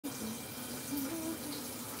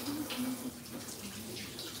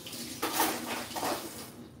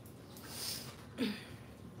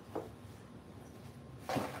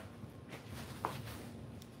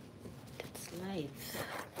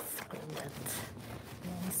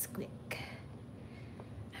this quick.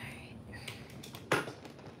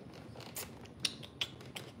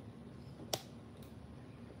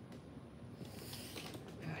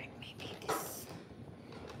 Alright, maybe this.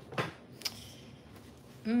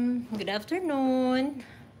 Good afternoon.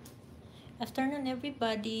 Afternoon,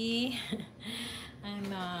 everybody.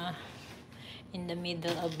 I'm in the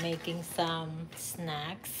middle of making some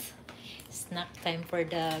snacks. Snack time for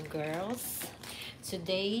the girls.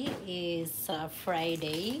 Today is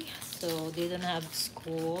Friday, so they don't have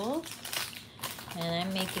school, and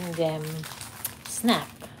I'm making them snack.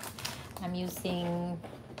 I'm using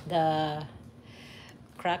the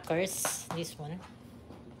crackers, this one.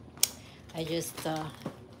 I just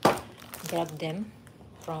grabbed them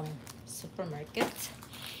from supermarket,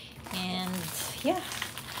 and yeah,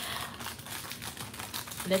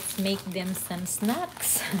 let's make them some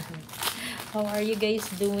snacks. How are you guys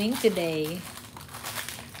doing today?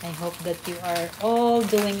 I hope that you are all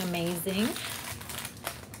doing amazing.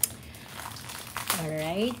 All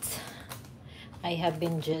right, I have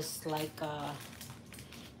been just like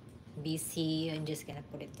busy. I'm just gonna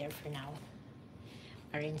put it there for now.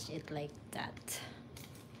 Arrange it like that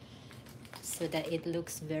so that it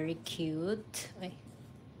looks very cute.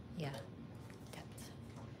 Yeah, that.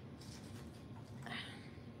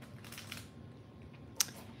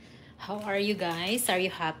 How are you guys? Are you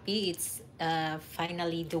happy? It's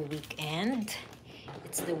finally the weekend.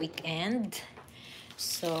 It's the weekend.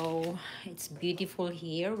 So it's beautiful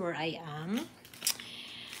here where I am.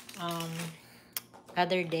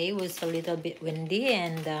 Other day was a little bit windy,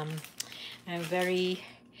 and I'm very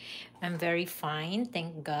fine,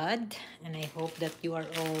 thank God, and I hope that you are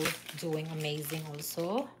all doing amazing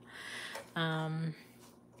also. I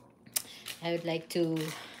would like to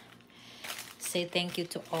say thank you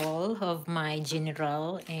to all of my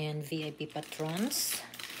general and VIP patrons,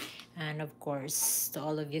 and of course to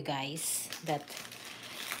all of you guys that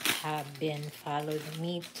have been following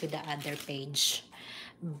me to the other page,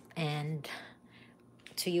 and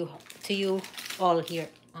to you all here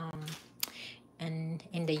and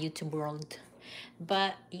in the YouTube world.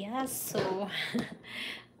 But yeah, so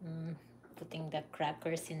putting the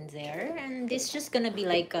crackers in there, and this just gonna be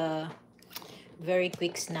like a very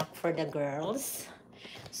quick snack for the girls.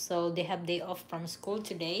 So they have day off from school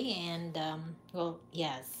today, and well,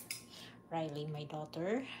 yes, Riley, my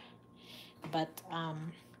daughter, but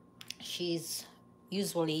she's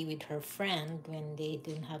usually with her friend when they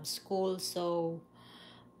don't have school. So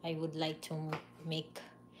I would like to make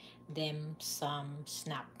them some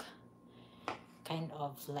snack, kind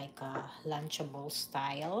of like a lunchable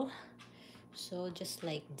style. So just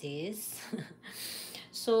like this.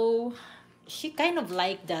 So she kind of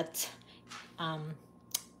liked that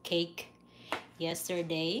cake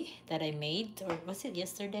yesterday that I made, or was it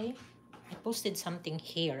yesterday? I posted something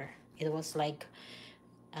here. It was like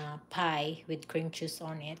pie with cream cheese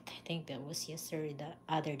on it. I think that was yesterday, the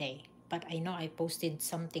other day. But I know I posted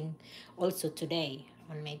something also today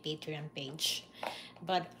on my Patreon page.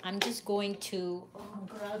 But I'm just going to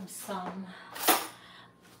grab some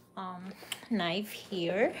knife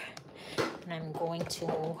here, and I'm going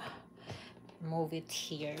to move it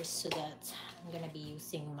here so that I'm gonna be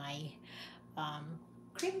using my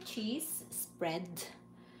cream cheese spread.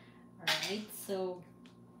 All right, so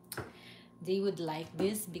they would like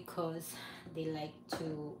this because they like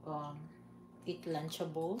to eat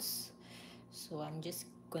Lunchables. So I'm just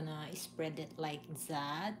gonna spread it like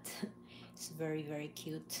that. It's very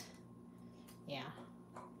cute. Yeah,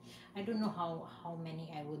 I don't know how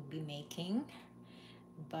many I would be making,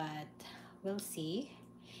 but we'll see.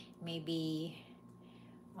 Maybe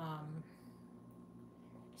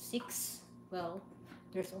 6. Well,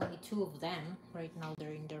 there's only 2 of them right now.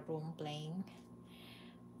 They're in the room playing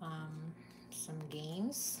some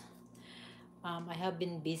games. I have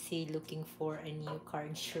been busy looking for a new car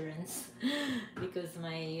insurance because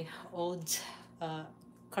my old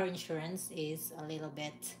car insurance is a little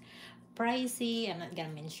bit pricey. I'm not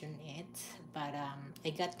gonna mention it, but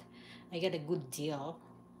I got a good deal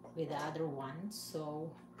with the other one,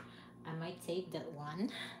 so I might take that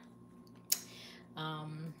one.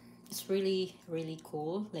 It's really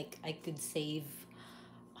cool. Like I could save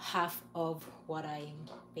half of what I'm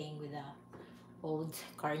paying with the old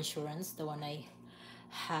car insurance, the one I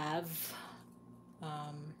have,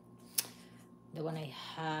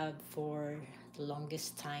 for the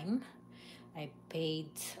longest time. I paid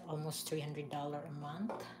almost $300 a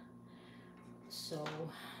month. So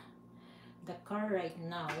the car right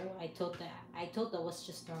now, I thought that was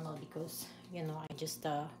just normal because I just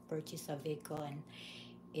purchased a vehicle, and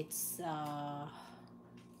it's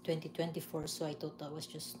 2024, so I thought that was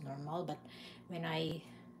just normal. But when I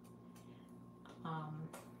um,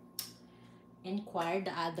 inquire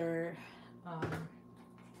the other um,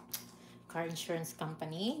 car insurance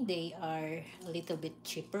company. They are a little bit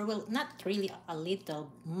cheaper. Well, not really a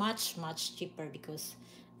little, much cheaper, because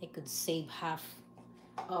I could save half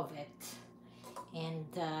of it. And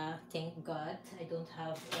thank God I don't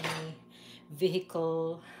have any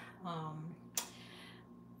vehicle um,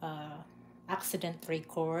 uh, accident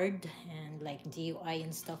record and like DUI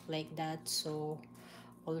and stuff like that. So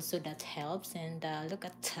also that helps. And look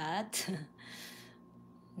at that.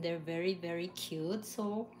 They're very cute.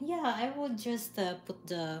 So yeah, I would just put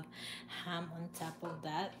the ham on top of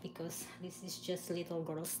that, because this is just little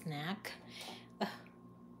girl snack.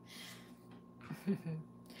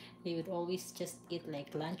 They would always just eat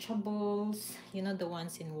like Lunchables, you know, the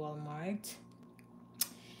ones in Walmart,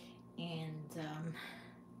 and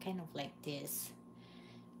kind of like this.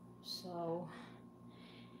 So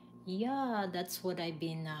yeah, that's what I've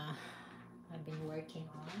been working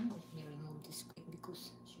on. Let me remove this quick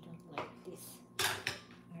because she don't like this.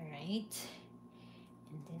 All right,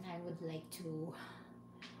 and then I would like to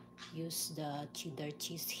use the cheddar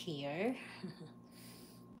cheese here.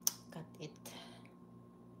 Cut it.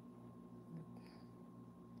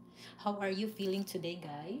 How are you feeling today,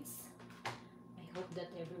 guys? I hope that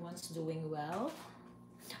everyone's doing well.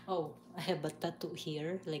 Oh, I have a tattoo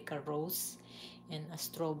here, like a rose and a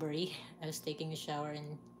strawberry. I was taking a shower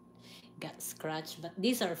and got scratched, but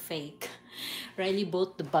these are fake. Riley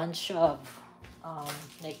bought the bunch of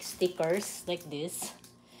like stickers like this.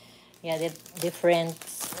 Yeah, they're different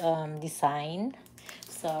design.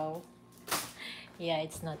 So yeah,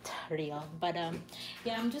 it's not real. But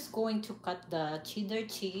yeah, I'm just going to cut the cheddar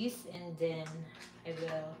cheese, and then I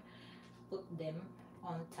will put them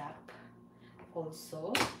on top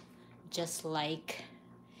also, just like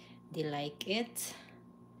they like it.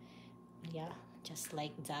 Yeah, just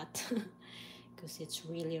like that. Because it's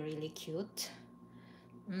really cute.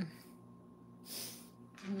 mm.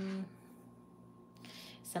 Mm.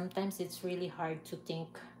 Sometimes it's really hard to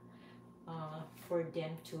think for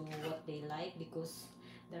them to what they like, because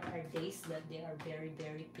there are days that they are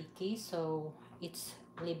very picky. So it's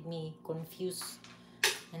leave me confused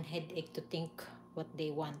and headache to think what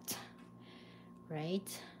they want, right?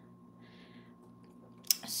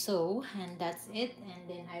 So, and that's it. And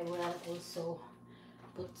then I will also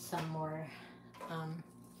put some more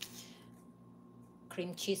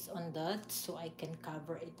cream cheese on that, so I can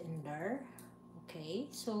cover it in there. Okay,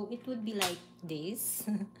 so it would be like this.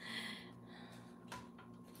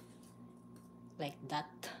 Like that.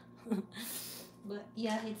 But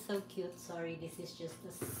yeah, it's so cute. Sorry, this is just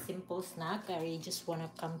a simple snack. I just want to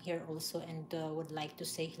come here also and would like to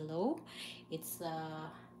say hello. It's a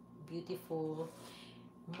beautiful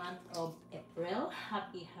month of April.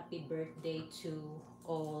 Happy birthday to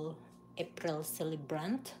all April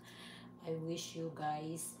celebrant. I wish you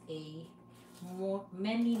guys a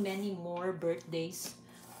many more birthdays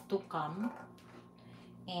to come,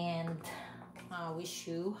 and wish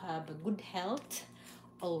you have a good health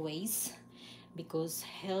always, because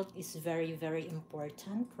health is very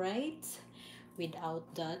important, right? Without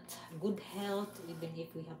that good health, even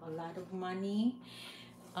if we have a lot of money,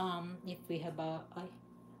 if we have a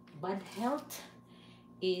bad health,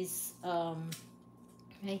 is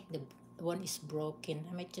right, the one is broken.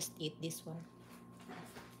 I might just eat this one.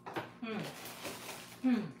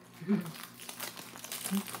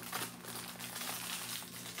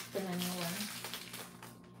 The new one.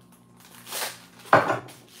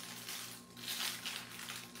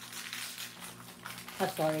 Oh,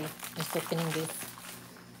 sorry, I'm opening this.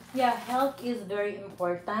 Yeah, health is very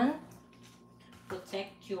important.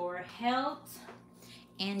 Protect your health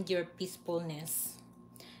and your peacefulness,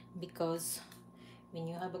 because when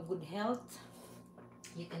you have a good health,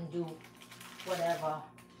 you can do whatever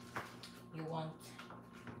you want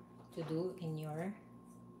to do in your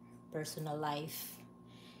personal life.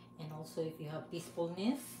 And also, if you have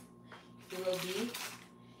peacefulness, you will be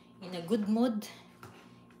in a good mood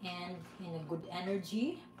and in a good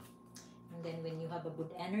energy. And then when you have a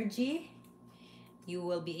good energy, you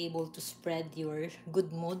will be able to spread your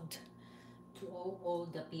good mood to all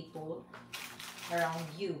the people around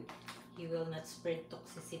you. You will not spread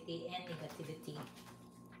toxicity and negativity.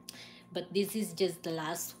 But this is just the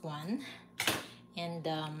last one, and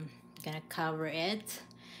gonna cover it.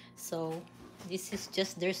 So this is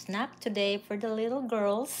just their snack today for the little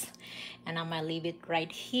girls, and I'm gonna leave it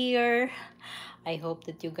right here. I hope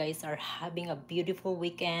that you guys are having a beautiful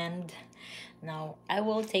weekend. Now I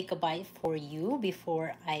will take a bite for you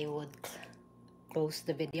before I would close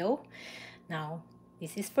the video. Now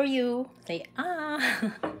this is for you. Say ah.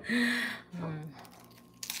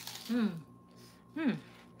 Hmm.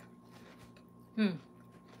 Hmm.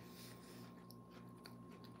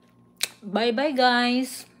 Bye bye,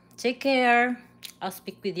 guys. Take care. I'll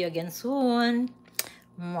speak with you again soon.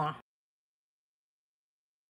 Mwah.